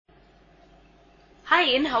Hi,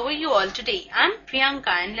 and how are you all today? I'm Priyanka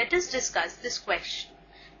and let us discuss this question.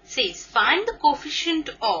 It says, find the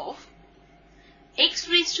coefficient of x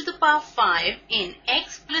raised to the power 5 in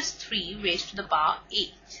x plus 3 raised to the power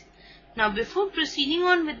 8. Now, before proceeding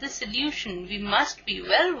on with the solution, we must be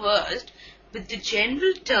well versed with the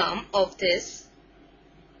general term of this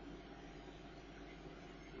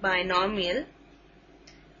binomial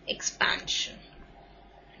expansion.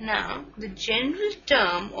 Now, the general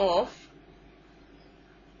term of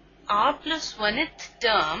r plus 1th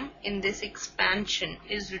term in this expansion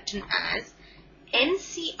is written as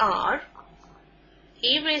NCR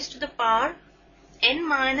a raised to the power n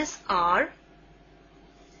minus r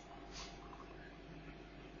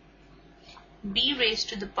b raised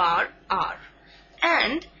to the power r.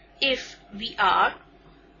 And if we are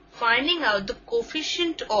finding out the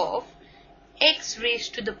coefficient of x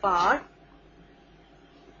raised to the power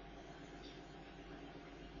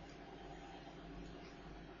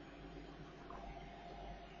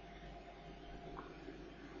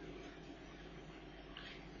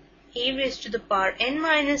a raised to the power n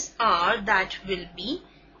minus r, that will be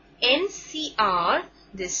NCR,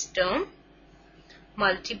 this term,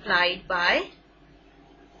 multiplied by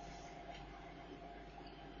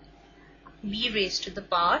b raised to the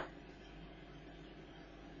power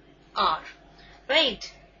r.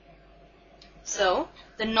 Right? So,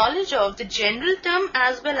 the knowledge of the general term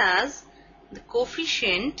as well as the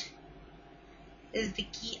coefficient is the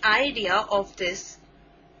key idea of this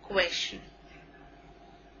question.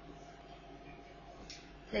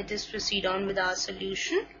 Let us proceed on with our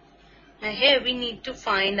solution. Now here we need to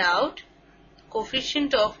find out the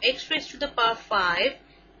coefficient of x raised to the power 5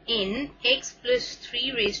 in x plus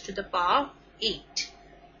 3 raised to the power 8.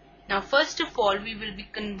 Now first of all, we will be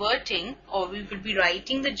converting, or we will be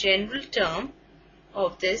writing the general term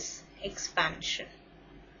of this expansion.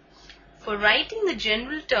 For writing the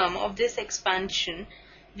general term of this expansion,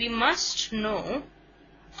 we must know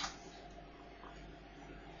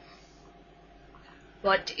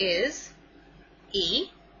what is a,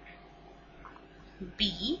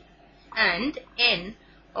 b and n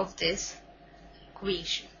of this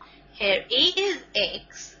equation. Here a is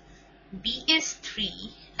x, b is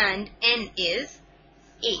 3 and n is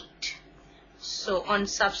 8. So on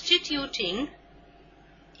substituting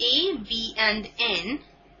a, b and n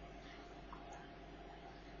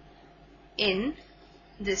in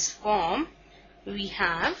this form, we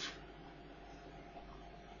have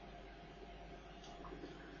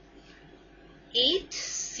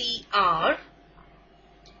CR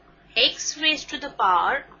x raised to the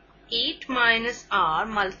power 8 minus r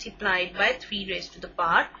multiplied by 3 raised to the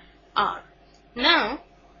power r. Now,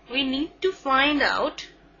 we need to find out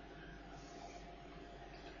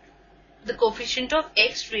the coefficient of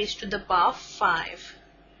x raised to the power 5.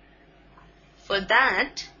 For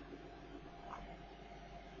that,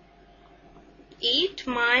 8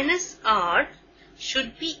 minus r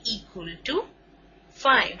should be equal to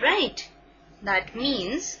 5, right? That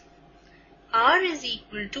means r is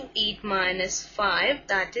equal to 8 minus 5,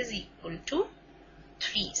 that is equal to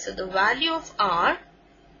 3. So the value of r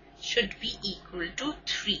should be equal to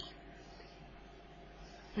 3.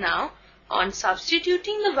 Now, on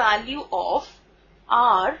substituting the value of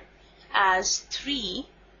r as 3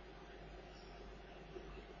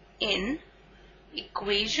 in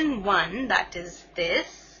equation 1, that is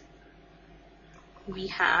this, we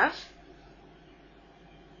have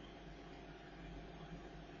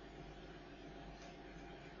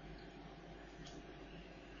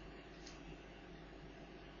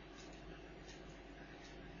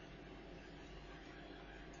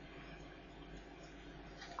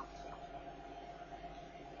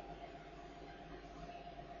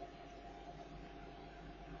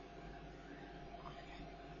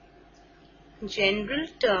general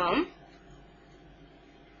term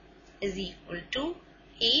is equal to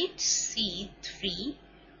 8c3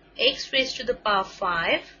 x raised to the power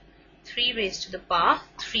 5, 3 raised to the power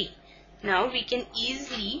 3. Now we can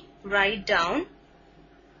easily write down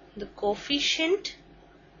the coefficient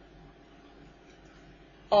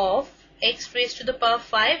of x raised to the power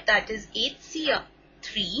 5, that is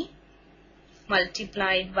 8c3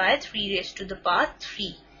 multiplied by 3 raised to the power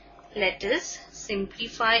 3. Let us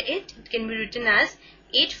simplify it. It can be written as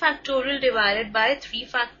 8 factorial divided by 3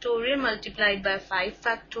 factorial multiplied by 5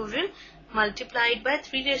 factorial multiplied by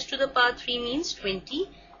 3 raised to the power 3 means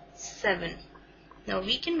 27. Now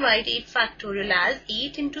we can write 8 factorial as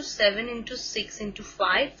 8 into 7 into 6 into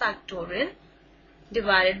 5 factorial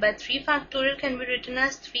divided by 3 factorial can be written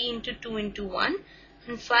as 3 into 2 into 1,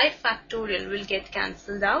 and 5 factorial will get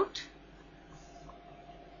cancelled out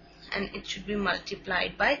and it should be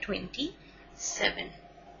multiplied by 27. 7.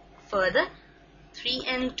 Further, 3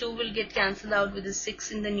 and 2 will get cancelled out with the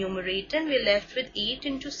 6 in the numerator, and we are left with 8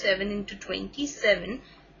 into 7 into 27,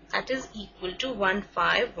 that is equal to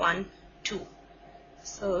 1512.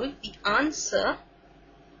 So the answer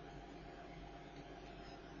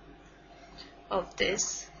of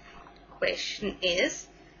this question is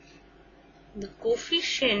the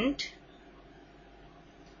coefficient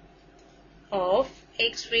of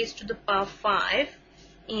x raised to the power 5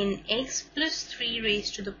 in x plus 3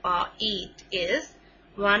 raised to the power 8 is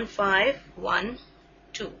 1512.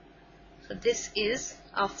 So this is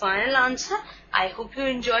our final answer. I hope you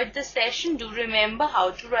enjoyed this session. Do remember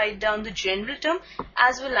how to write down the general term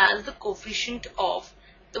as well as the coefficient of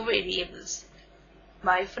the variables.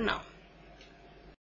 Bye for now.